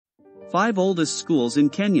5 oldest schools in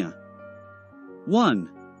Kenya. 1.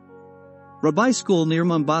 Rabai School near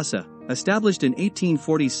Mombasa, established in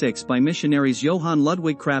 1846 by missionaries Johann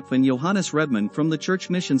Ludwig Krapf and Johannes Rebmann from the Church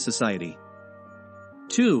Missionary Society.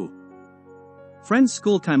 2. Friends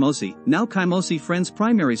School Kaimosi, now Kaimosi Friends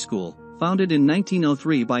Primary School, founded in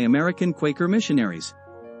 1903 by American Quaker missionaries.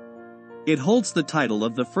 It holds the title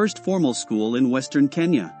of the first formal school in Western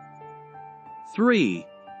Kenya. 3.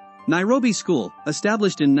 Nairobi School,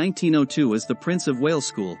 established in 1902 as the Prince of Wales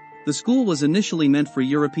School. The school was initially meant for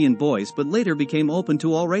European boys but later became open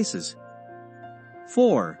to all races.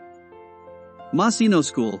 4. Maseno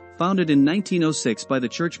School, founded in 1906 by the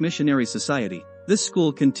Church Missionary Society. This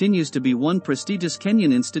school continues to be one prestigious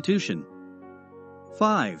Kenyan institution.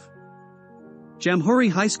 5. Jamhuri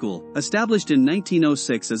High School, established in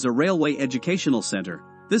 1906 as a railway educational center.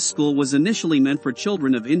 This school was initially meant for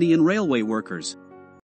children of Indian railway workers.